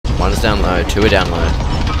One's down low, two are down low.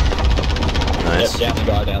 Nice. Yep, down the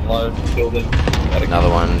guy down low, killed him. Another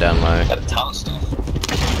one down low. Got a ton of stuff.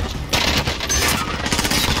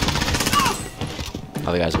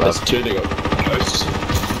 Other guys above. There's two, they got ghosts.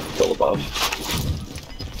 Still above.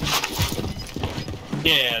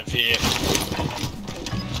 Yeah, here.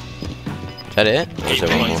 Is that it? Or is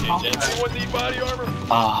there one more? Anyone need body armor?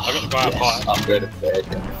 Ah, I got the guy up high. I'm going to bed.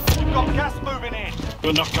 We've got gas moving in.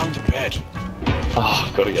 You're not going to bed.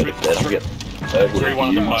 Ah, gotta go to bed. I'm getting 3-1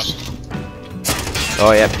 on the high.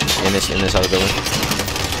 Oh yeah, in this other building.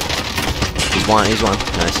 He's one.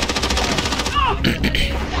 Nice.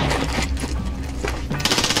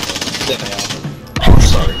 There they are. Oh,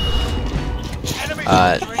 sorry.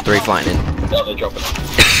 Three flying in. No, they're dropping.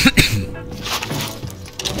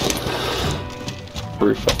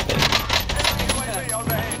 Roof up there. UAV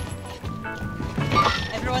overhead.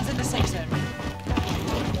 Everyone's in the safe zone.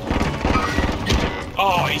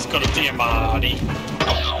 Oh, he's got a DMR.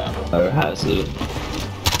 No hazard.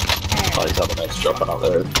 Oh, these other mates dropping up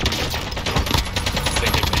there.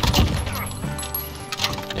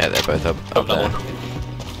 Yeah, they're both up there.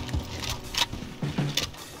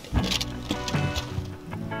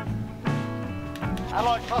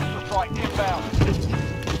 Allied cluster strike inbound.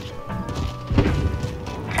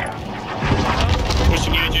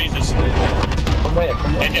 Pushing you, Jesus. Come where?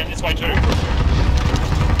 Come where? And down this way too.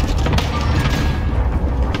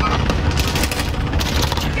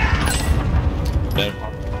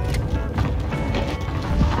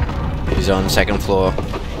 He's on second floor.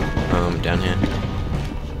 Down here.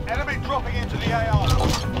 Enemy dropping into the AR.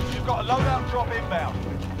 You've got a loadout drop inbound.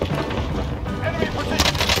 Enemy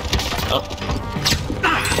position.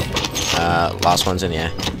 Last one's in the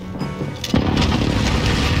air.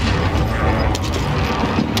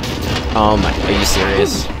 Oh my, are you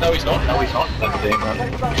serious? No, he's not. No, he's not. That's the thing, right?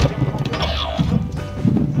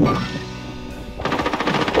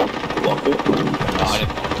 Lock it. No, I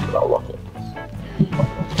didn't lock it, but I'll lock it.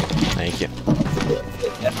 Thank you.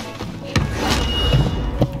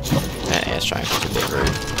 That airstrike was a bit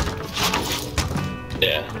rude.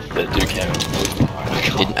 Yeah, they do count.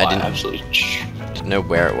 I didn't absolutely. Didn't know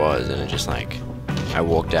where it was, and it just like I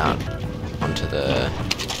walked out onto the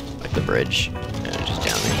bridge, and it just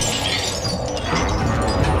downed me.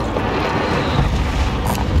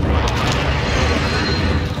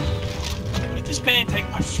 Did this man take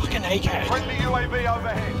my fucking AK? Friendly UAV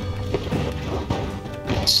overhead.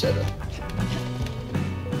 7.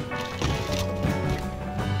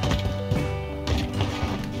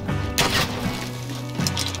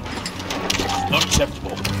 Not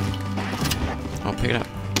acceptable. I'll pick it up.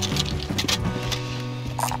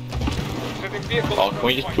 Oh, can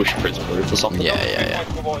we just push prison roof or something? Yeah.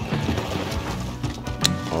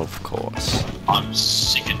 Of course. I'm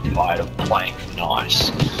sick and tired of playing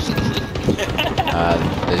nice.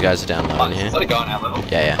 Those guys are down low in here. Is that a guy on our level?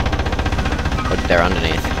 Yeah. But they're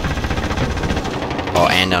underneath. Oh,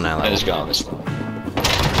 and on our level. There's a guy on this one.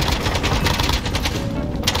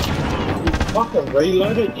 Fucking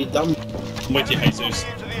reloaded, you dumb. I'm with you, Jesus.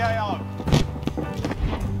 Into the AO.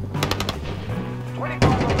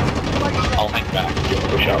 I'll hang back.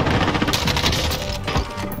 Push up.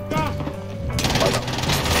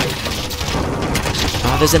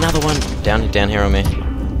 Oh, there's another one down here on me.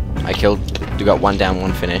 I killed. You got one down,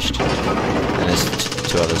 one finished, and there's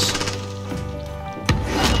two others.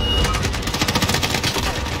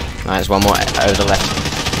 Nice, one more over the left.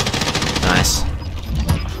 Nice.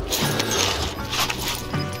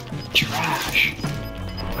 Trash.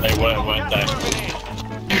 They were, weren't they?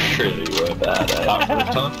 Really were bad, eh?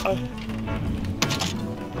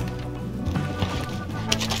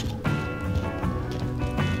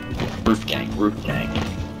 Roof gang, roof gang.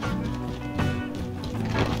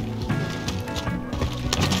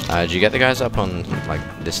 Did you get the guys up on like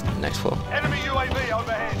this next floor? Enemy UAV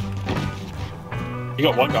overhead. You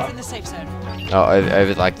got one Everyone's guy. in the safe zone. Oh,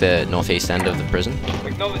 over like the northeast end of the prison.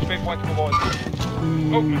 Acknowledge midpoint provided.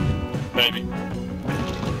 Maybe.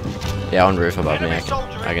 Yeah, on roof above me.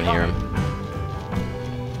 I can hear him.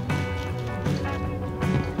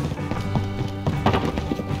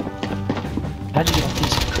 How did you get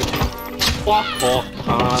these critical? Fuck off,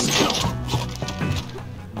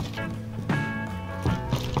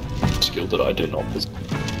 skill that I do not possess.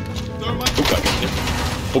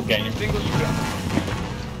 Full game.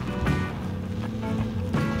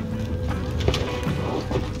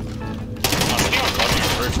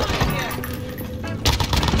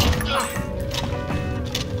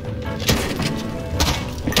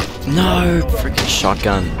 No, freaking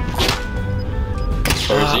shotgun.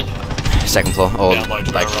 Where is he? Second floor, or Down low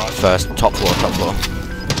to like our right. first, top floor.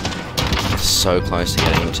 so close to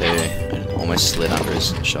getting him too. I almost slid under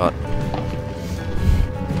his shot.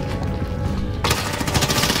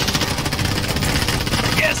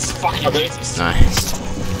 Yes! Fucking Jesus. Nice.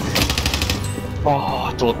 Oh,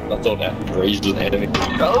 I thought that breeze was ahead of me.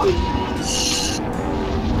 Oh!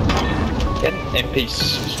 Get an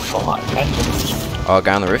MP5, man. Oh,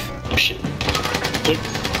 guy on the roof. Oh, shit.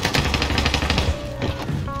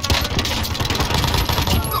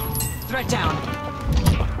 Threat down.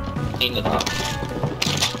 In and up.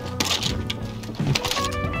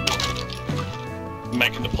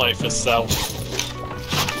 Making the play for self.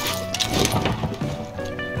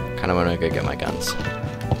 Kinda wanna go get my guns.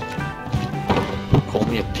 Call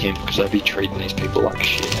me a pimp because I'd be treating these people like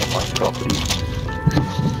shit on my property.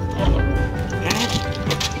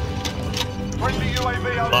 Friendly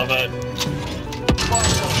UAV over. Love it.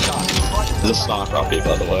 There's a sniper up here,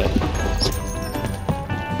 by the way.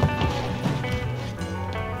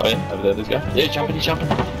 Oh yeah, over there, there's a guy. Yeah, he's jumping.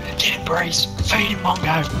 Get him, Brace. Feed him,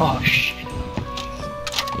 Mongo. Oh shit.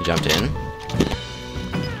 You jumped in.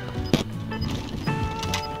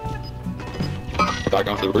 Back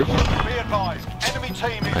onto the roof. Be advised, enemy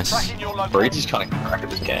team is Nice. tracking your location. Breeds is kind of crack at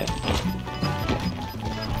this game.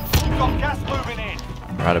 Got gas moving in.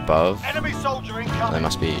 Right above. Enemy soldier They incoming.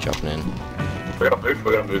 must be dropping in. We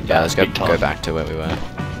gotta move. Yeah, let's go Big time. go back to where we were.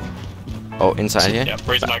 Oh, inside here? Yeah,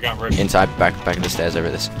 Breeze and I got roof. Inside, back of the stairs over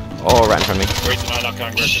this. Oh, right in front of me. Breeze and I not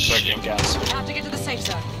going roof and choking on gas. Have to get to the safe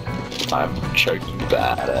zone. I'm choking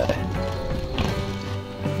bad.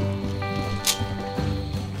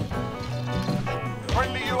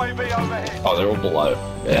 Friendly UAV overhead. Oh, they're all below.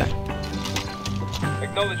 Yeah.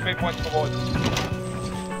 Acknowledge waypoints forward.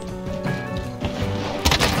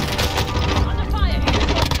 Under fire.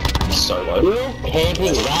 He's so low.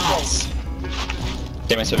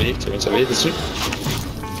 Teammates over here. This way.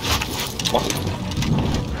 What?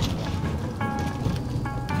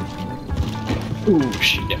 Ooh,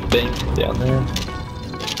 shit, getting banged down there.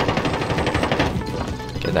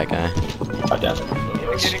 Get that guy. Oh, down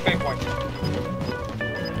there. Hitting waypoint.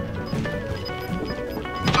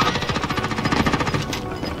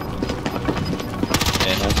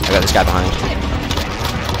 Yeah, nice. I got this guy behind.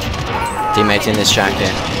 Teammates in this shack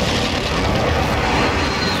here.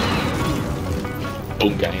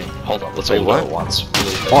 Boom, game. Hold on, let's Wait, all what? go at once.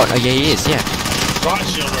 Oh, yeah, he is, yeah. Right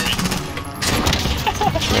shield ready.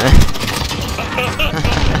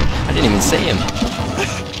 I didn't even see him.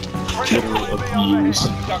 Literal abuse.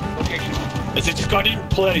 As if this guy didn't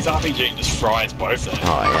pull out his RPG and just fries both of them.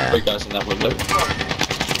 Oh, yeah. Three guys in that window.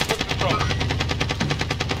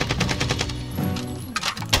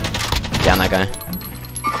 Down that guy.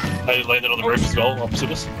 They landed on the roof as well,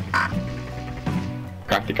 opposite us.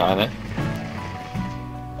 Cracked the guy there.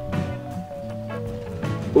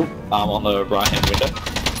 Ooh, I'm on the right hand window.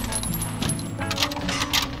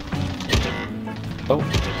 Oh,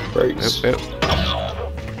 breaks. Oop, oop.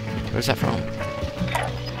 Where's that from?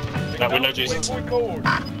 That window, Jesus.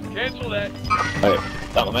 Cancel that. Hey,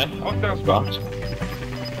 that one there. Right.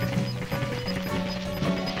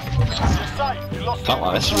 Safe. You lost. Can't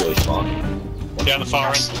lie, this is really fun. Down the far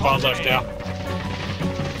end, far left now.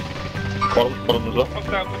 Bottom as well.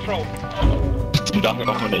 Hostile patrol. Dude, I'm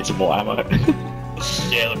gonna need some more ammo.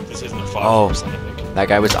 Yeah, look, this isn't a fire. Oh. force, I think. That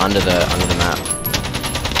guy was under the map.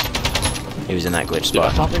 He was in that glitch Dude, I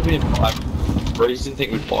spot. can't think we didn't buy. Breeze didn't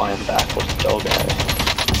think we'd buy him back. What's the dog at?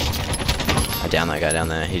 I downed that guy down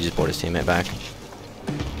there. He just brought his teammate back.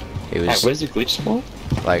 He Hey, was where's the glitch spawn?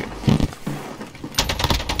 like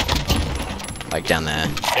down there.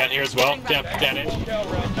 Down here as well. Down in.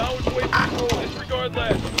 Disregard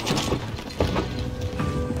that.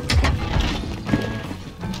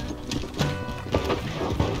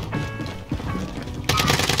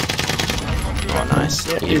 Oh, nice.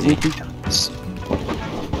 Easy.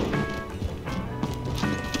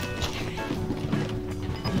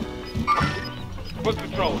 Foot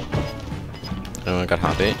patrol. Anyone got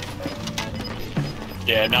heartbeat?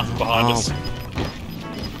 Yeah, nothing behind Oh. us.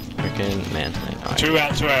 Freaking man. Alright. Two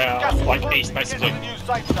out to our, like, east, Get to basically. the new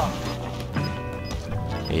safe zone.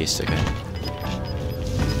 East, okay.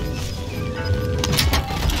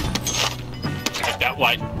 Head that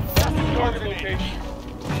way. Target location.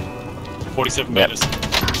 47 Yep. meters.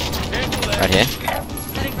 Cancel that. Right here.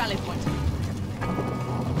 Setting rally point.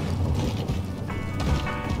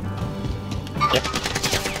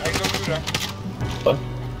 Ain't no shooter.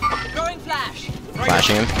 Throwing flash.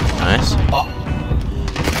 Flashing him. Nice.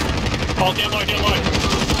 Oh, down low, down low.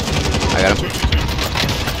 I got him.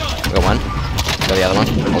 I got one. Got the other one.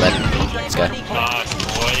 All dead. Let's go. Nice,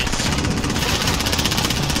 boys.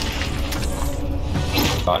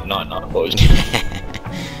 Alright, 9-9 boys.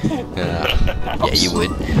 Yeah, you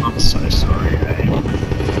would. I'm so sorry,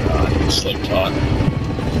 mate. Sleep tight.